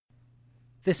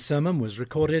This sermon was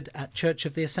recorded at Church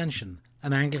of the Ascension,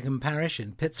 an Anglican parish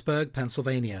in Pittsburgh,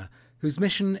 Pennsylvania, whose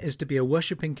mission is to be a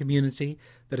worshipping community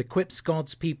that equips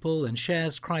God's people and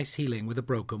shares Christ's healing with a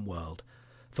broken world.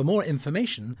 For more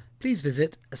information, please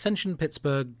visit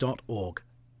ascensionpittsburgh.org.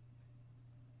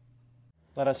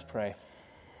 Let us pray.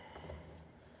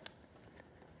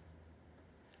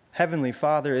 Heavenly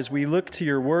Father, as we look to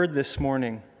your word this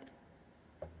morning,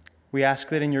 we ask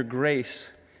that in your grace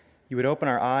you would open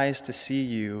our eyes to see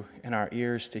you and our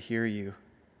ears to hear you.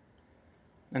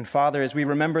 And Father, as we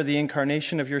remember the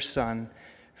incarnation of your Son,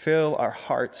 fill our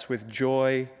hearts with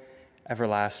joy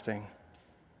everlasting.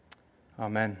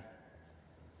 Amen.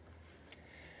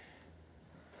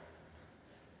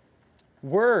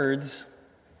 Words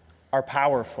are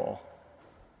powerful.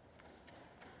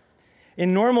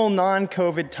 In normal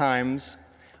non-COVID times,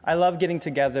 I love getting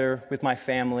together with my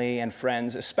family and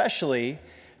friends, especially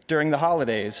during the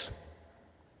holidays.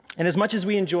 And as much as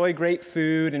we enjoy great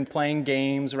food and playing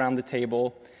games around the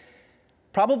table,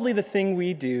 probably the thing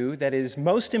we do that is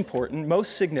most important,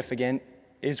 most significant,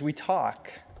 is we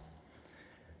talk.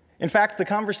 In fact, the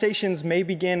conversations may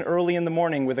begin early in the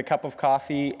morning with a cup of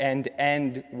coffee and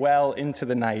end well into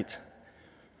the night.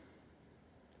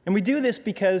 And we do this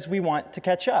because we want to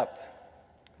catch up,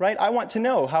 right? I want to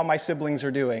know how my siblings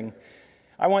are doing.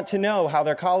 I want to know how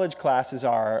their college classes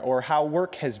are, or how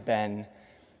work has been,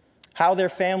 how their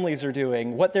families are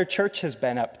doing, what their church has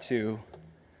been up to.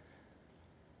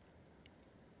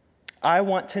 I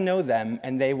want to know them,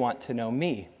 and they want to know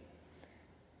me.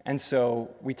 And so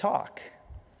we talk.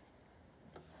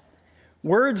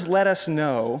 Words let us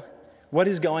know what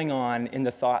is going on in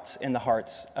the thoughts and the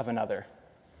hearts of another.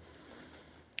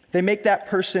 They make that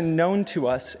person known to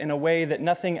us in a way that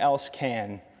nothing else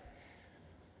can.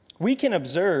 We can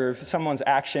observe someone's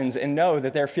actions and know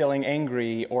that they're feeling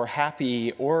angry or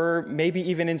happy or maybe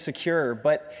even insecure,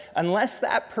 but unless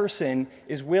that person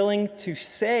is willing to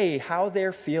say how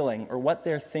they're feeling or what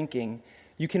they're thinking,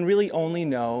 you can really only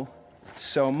know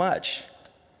so much.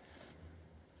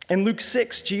 In Luke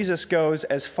 6, Jesus goes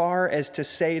as far as to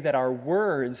say that our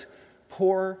words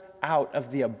pour out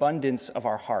of the abundance of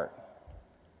our heart.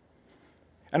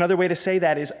 Another way to say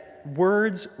that is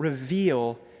words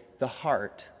reveal the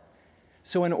heart.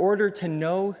 So in order to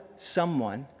know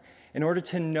someone, in order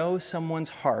to know someone's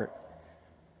heart,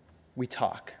 we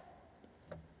talk.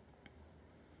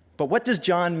 But what does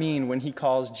John mean when he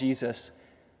calls Jesus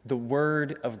the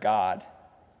Word of God?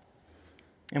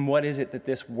 And what is it that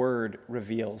this word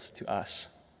reveals to us?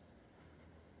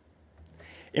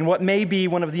 In what may be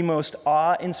one of the most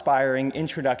awe-inspiring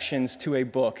introductions to a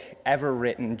book ever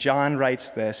written, John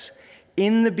writes this: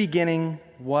 "In the beginning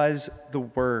was the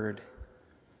Word,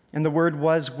 and the Word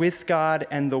was with God,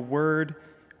 and the Word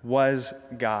was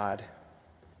God."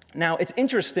 Now, it's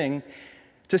interesting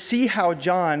to see how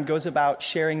John goes about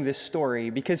sharing this story,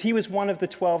 because he was one of the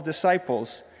 12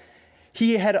 disciples.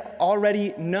 He had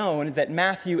already known that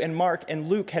Matthew and Mark and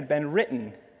Luke had been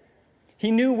written.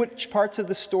 He knew which parts of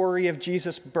the story of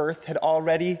Jesus' birth had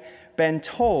already been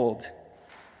told.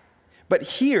 But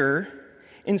here,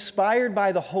 inspired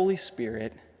by the Holy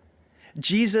Spirit,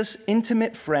 Jesus'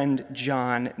 intimate friend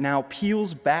John now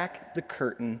peels back the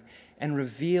curtain and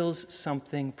reveals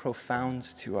something profound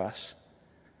to us.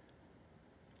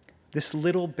 This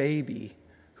little baby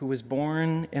who was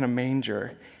born in a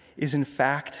manger is in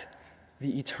fact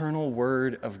the eternal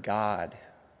Word of God,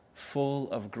 full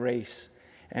of grace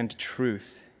and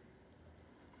truth.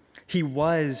 He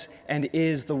was and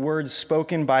is the Word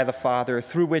spoken by the Father,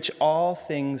 through which all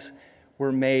things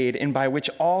were made and by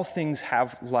which all things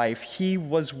have life. He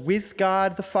was with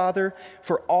God the Father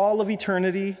for all of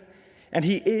eternity, and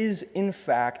he is, in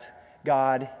fact,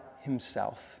 God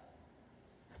himself.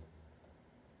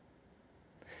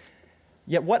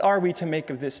 Yet what are we to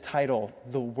make of this title,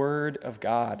 the Word of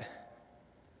God?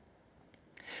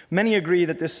 Many agree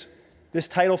that this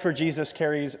title for Jesus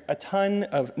carries a ton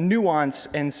of nuance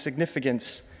and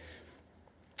significance.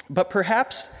 But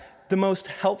perhaps the most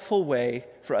helpful way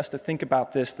for us to think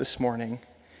about this morning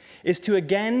is to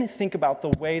again think about the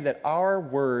way that our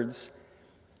words,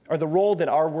 or the role that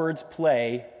our words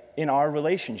play in our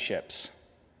relationships.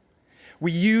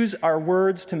 We use our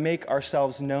words to make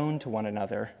ourselves known to one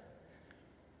another.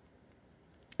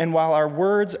 And while our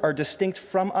words are distinct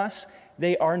from us,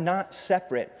 they are not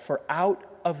separate, for out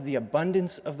of the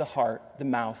abundance of the heart, the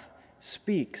mouth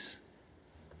speaks.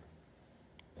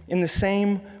 In the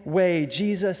same way,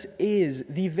 Jesus is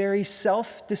the very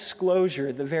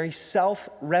self-disclosure, the very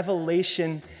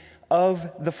self-revelation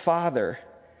of the Father.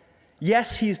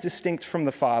 Yes, he's distinct from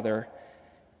the Father,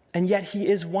 and yet he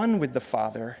is one with the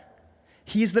Father.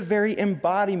 He's the very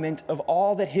embodiment of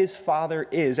all that his Father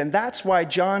is. And that's why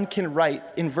John can write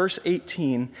in verse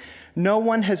 18, "No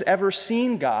one has ever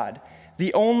seen God,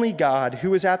 the only God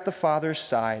who is at the Father's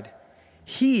side.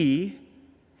 He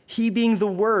being the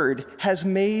Word, has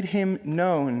made him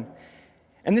known."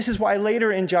 And this is why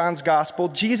later in John's Gospel,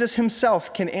 Jesus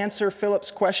himself can answer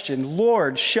Philip's question,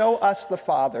 "Lord, show us the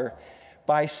Father,"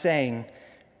 by saying,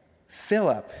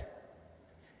 "Philip,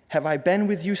 have I been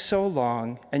with you so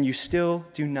long, and you still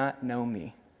do not know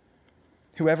me?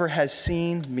 Whoever has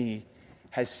seen me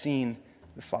has seen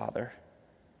the Father."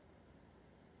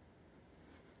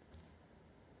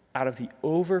 Out of the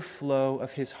overflow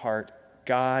of his heart,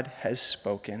 God has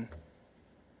spoken.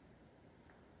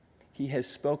 He has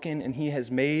spoken and he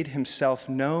has made himself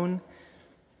known.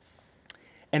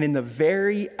 And in the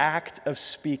very act of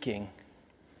speaking,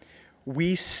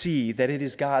 we see that it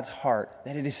is God's heart,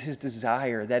 that it is his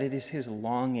desire, that it is his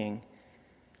longing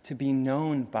to be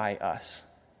known by us.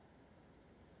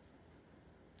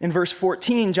 In verse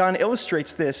 14, John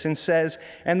illustrates this and says,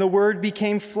 "And the Word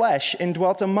became flesh and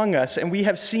dwelt among us, and we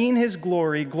have seen his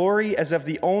glory, glory as of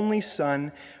the only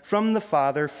Son from the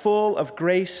Father, full of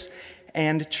grace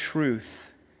and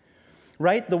truth."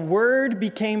 Right? The Word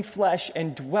became flesh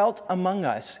and dwelt among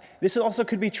us. This also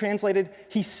could be translated,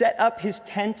 he set up his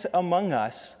tent among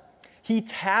us. He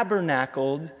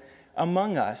tabernacled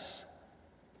among us.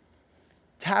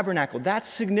 Tabernacle, that's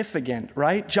significant,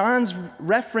 right? John's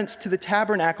reference to the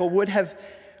tabernacle would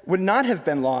not have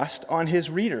been lost on his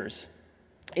readers.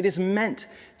 It is meant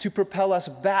to propel us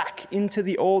back into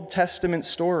the Old Testament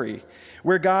story,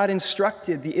 where God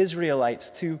instructed the Israelites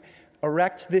to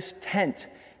erect this tent,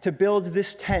 to build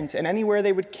this tent, and anywhere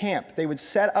they would camp, they would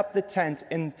set up the tent,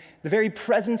 and the very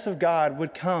presence of God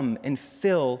would come and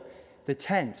fill the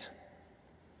tent.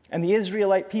 And the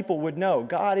Israelite people would know,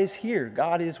 God is here,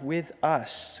 God is with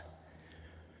us.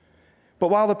 But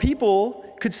while the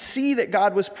people could see that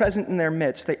God was present in their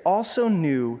midst, they also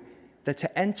knew that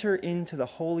to enter into the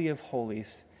Holy of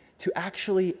Holies, to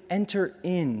actually enter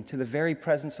into the very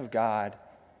presence of God,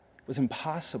 was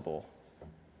impossible.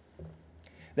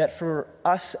 That for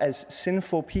us as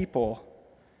sinful people,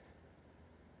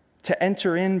 to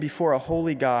enter in before a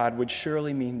holy God would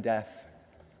surely mean death.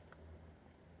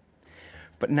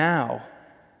 But now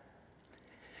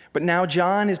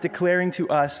John is declaring to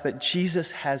us that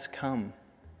Jesus has come,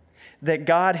 that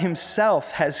God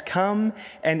himself has come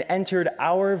and entered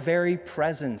our very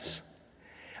presence,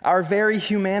 our very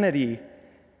humanity.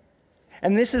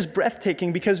 And this is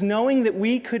breathtaking because knowing that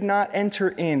we could not enter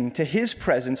into his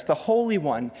presence, the Holy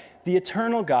One, the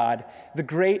eternal God, the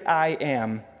great I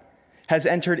Am, has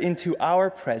entered into our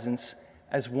presence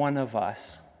as one of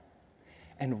us.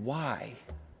 And why?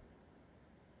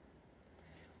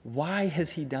 Why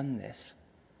has he done this?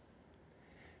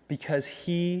 Because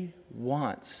he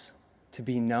wants to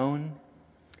be known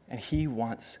and he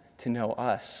wants to know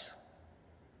us.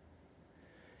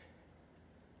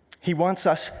 He wants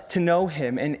us to know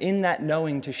him, and in that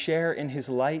knowing to share in his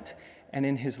light and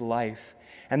in his life.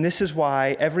 And this is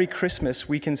why every Christmas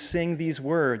we can sing these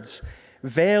words,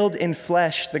 "Veiled in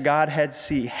flesh the Godhead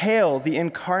see, hail the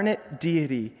incarnate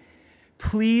deity,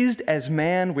 pleased as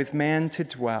man with man to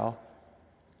dwell.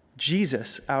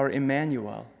 Jesus, our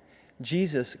Emmanuel,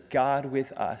 Jesus, God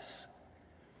with us."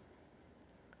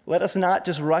 Let us not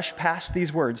just rush past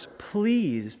these words.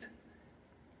 Pleased.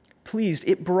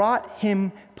 It brought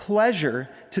him pleasure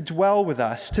to dwell with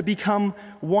us, to become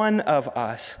one of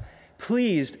us.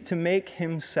 Pleased to make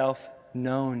himself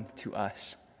known to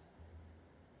us.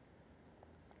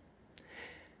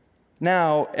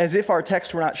 Now, as if our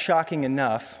text were not shocking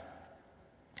enough,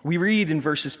 we read in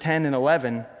verses 10 and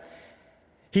 11,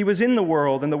 "He was in the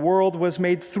world, and the world was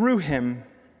made through him,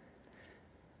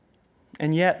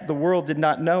 and yet the world did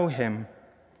not know him.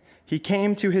 He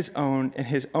came to his own, and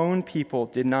his own people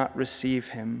did not receive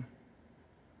him."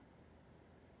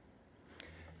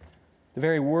 The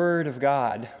very Word of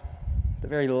God, the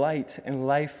very light and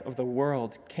life of the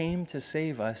world, came to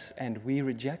save us, and we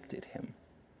rejected him.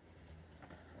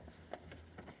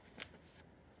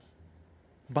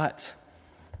 But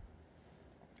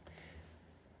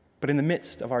in the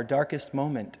midst of our darkest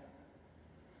moment,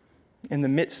 in the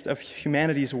midst of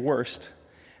humanity's worst,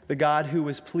 the God who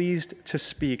was pleased to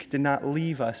speak did not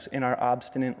leave us in our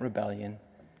obstinate rebellion.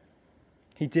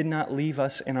 He did not leave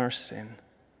us in our sin.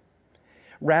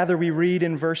 Rather, we read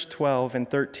in verse 12 and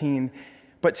 13,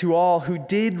 "But to all who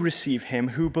did receive him,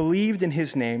 who believed in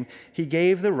his name, he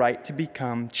gave the right to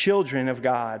become children of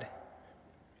God,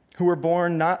 who were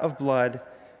born not of blood,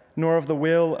 nor of the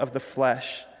will of the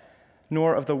flesh,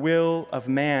 nor of the will of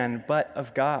man, but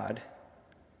of God."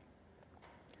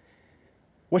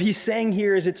 What he's saying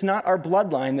here is it's not our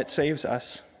bloodline that saves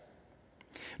us,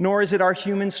 nor is it our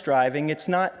human striving. It's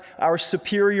not our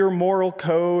superior moral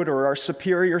code or our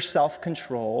superior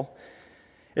self-control.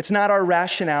 It's not our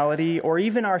rationality or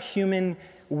even our human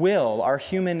will, our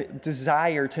human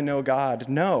desire to know God.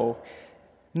 No.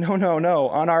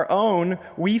 On our own,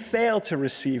 we fail to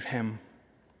receive him.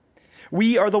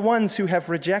 We are the ones who have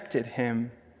rejected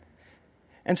him.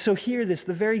 And so hear this,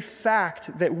 the very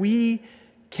fact that we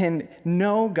can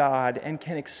know God and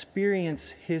can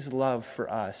experience his love for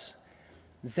us,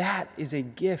 that is a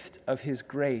gift of his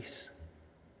grace.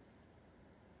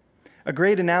 A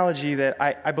great analogy that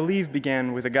I believe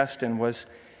began with Augustine was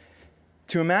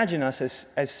to imagine us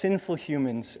as sinful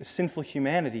humans, as sinful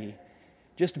humanity,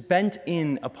 just bent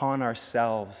in upon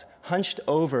ourselves, hunched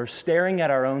over, staring at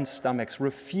our own stomachs,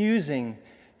 refusing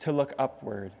to look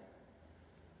upward.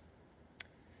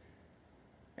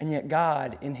 And yet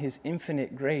God, in his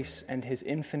infinite grace and his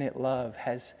infinite love,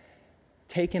 has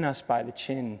taken us by the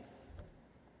chin,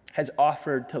 has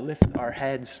offered to lift our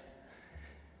heads,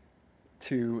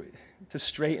 to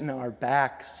straighten our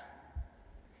backs,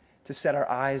 to set our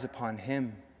eyes upon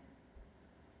him.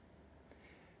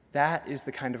 That is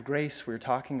the kind of grace we're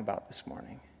talking about this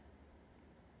morning.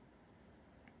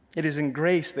 It is in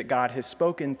grace that God has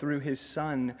spoken through his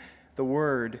Son, the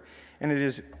Word, and it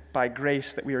is by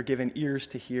grace that we are given ears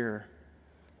to hear.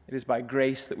 It is by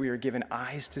grace that we are given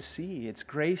eyes to see. It's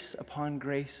grace upon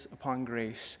grace upon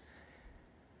grace.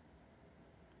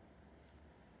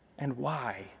 And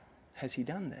why has he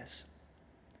done this?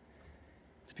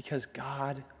 It's because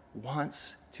God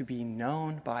wants to be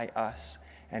known by us,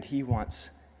 and he wants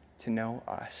to know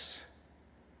us.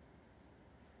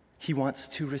 He wants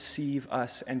to receive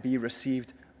us and be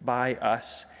received by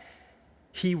us.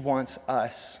 He wants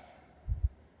us.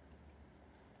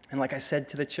 And like I said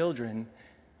to the children,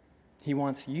 he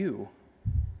wants you.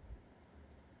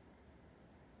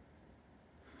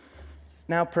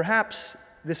 Now, perhaps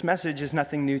this message is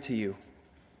nothing new to you.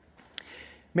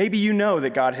 Maybe you know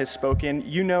that God has spoken.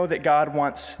 You know that God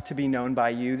wants to be known by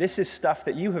you. This is stuff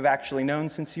that you have actually known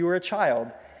since you were a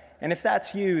child. And if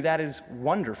that's you, that is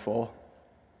wonderful.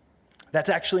 That's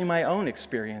actually my own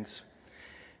experience.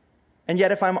 And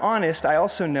yet, if I'm honest, I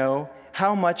also know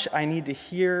how much I need to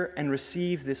hear and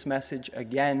receive this message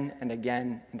again and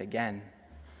again and again.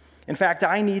 In fact,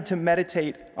 I need to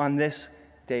meditate on this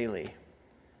daily.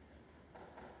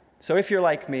 So if you're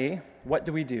like me, what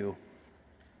do we do?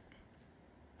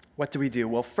 What do we do?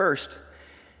 Well, first,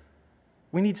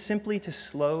 we need simply to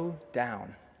slow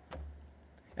down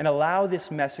and allow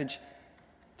this message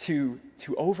to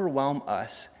overwhelm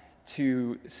us,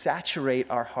 to saturate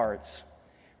our hearts.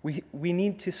 We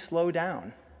need to slow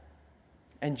down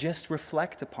and just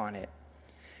reflect upon it.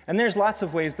 And there's lots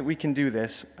of ways that we can do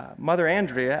this. Mother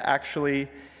Andrea actually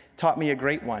taught me a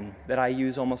great one that I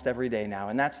use almost every day now,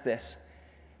 and that's this.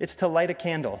 It's to light a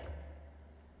candle.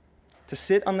 To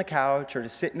sit on the couch or to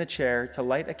sit in a chair, to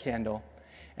light a candle,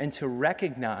 and to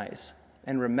recognize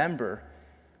and remember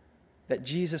that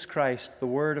Jesus Christ, the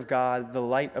Word of God, the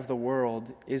light of the world,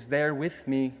 is there with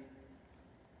me.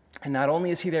 And not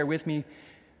only is he there with me,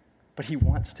 but he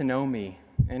wants to know me,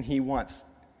 and he wants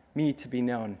me to be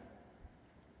known.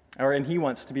 And he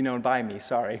wants to be known by me,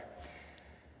 sorry.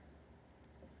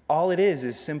 All it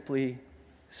is simply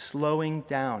slowing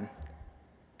down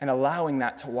and allowing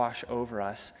that to wash over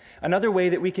us. Another way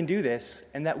that we can do this,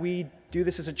 and that we do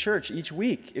this as a church each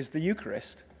week, is the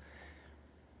Eucharist.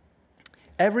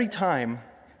 Every time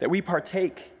that we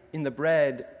partake in the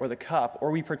bread or the cup,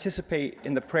 or we participate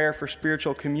in the prayer for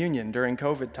spiritual communion during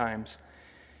COVID times,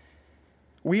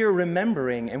 we are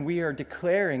remembering and we are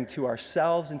declaring to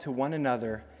ourselves and to one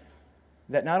another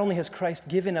that not only has Christ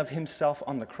given of himself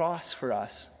on the cross for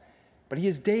us, but he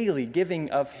is daily giving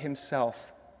of himself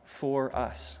for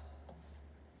us.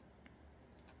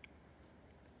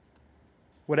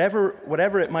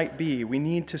 Whatever it might be, we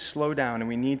need to slow down and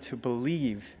we need to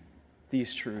believe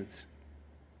these truths.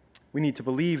 We need to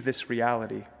believe this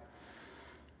reality.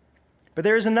 But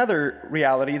there is another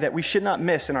reality that we should not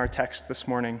miss in our text this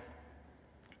morning.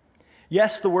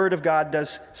 Yes, the Word of God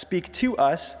does speak to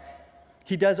us.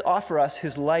 He does offer us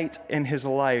his light and his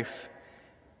life,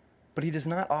 but he does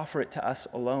not offer it to us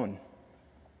alone.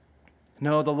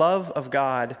 No, the love of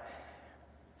God,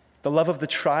 the love of the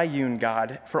triune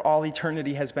God for all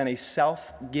eternity has been a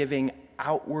self-giving,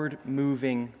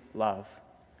 outward-moving love.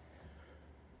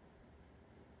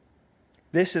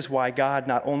 This is why God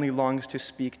not only longs to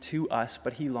speak to us,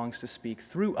 but he longs to speak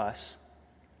through us.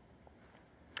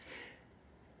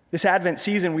 This Advent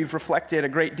season, we've reflected a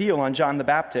great deal on John the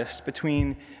Baptist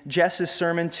between Jess's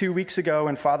sermon 2 weeks ago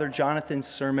and Father Jonathan's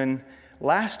sermon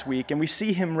last week, and we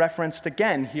see him referenced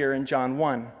again here in John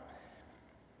 1.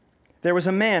 There was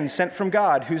a man sent from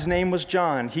God whose name was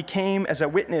John. He came as a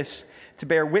witness to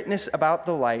bear witness about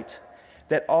the light,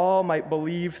 that all might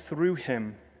believe through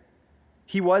him.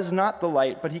 He was not the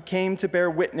light, but he came to bear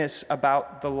witness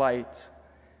about the light.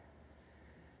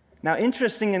 Now,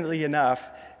 interestingly enough,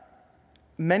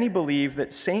 many believe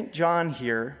that St. John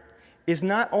here is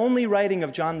not only writing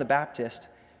of John the Baptist,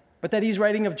 but that he's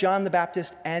writing of John the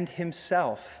Baptist and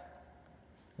himself.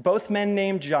 Both men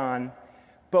named John,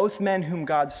 both men whom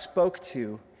God spoke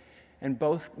to, and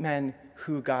both men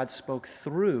who God spoke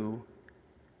through,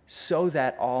 so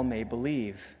that all may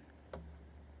believe.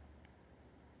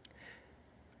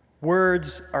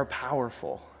 Words are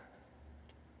powerful.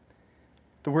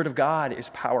 The Word of God is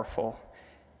powerful.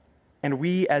 And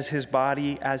we, as his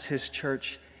body, as his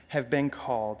church, have been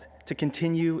called to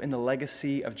continue in the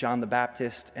legacy of John the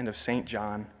Baptist and of St.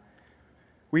 John.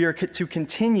 We are to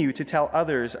continue to tell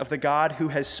others of the God who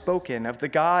has spoken, of the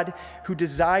God who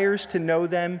desires to know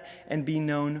them and be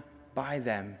known by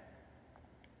them.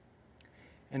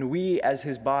 And we, as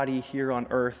his body here on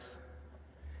earth,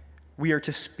 we are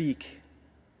to speak.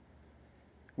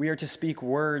 We are to speak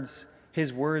words,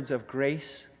 his words of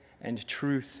grace and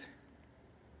truth,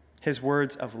 his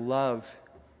words of love,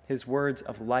 his words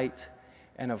of light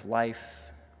and of life.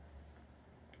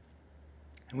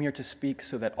 And we are to speak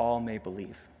so that all may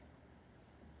believe.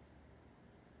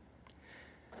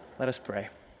 Let us pray.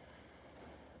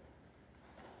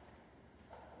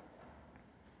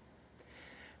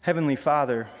 Heavenly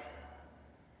Father,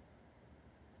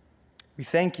 we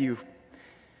thank you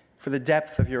for the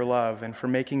depth of your love and for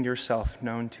making yourself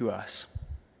known to us.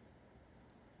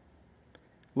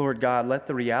 Lord God, let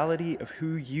the reality of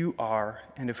who you are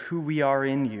and of who we are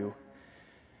in you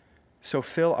so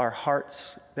fill our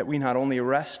hearts that we not only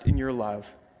rest in your love,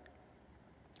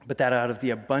 but that out of the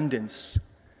abundance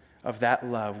of that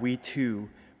love, we too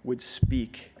would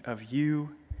speak of you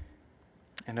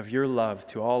and of your love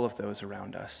to all of those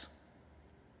around us.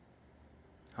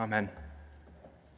 Amen.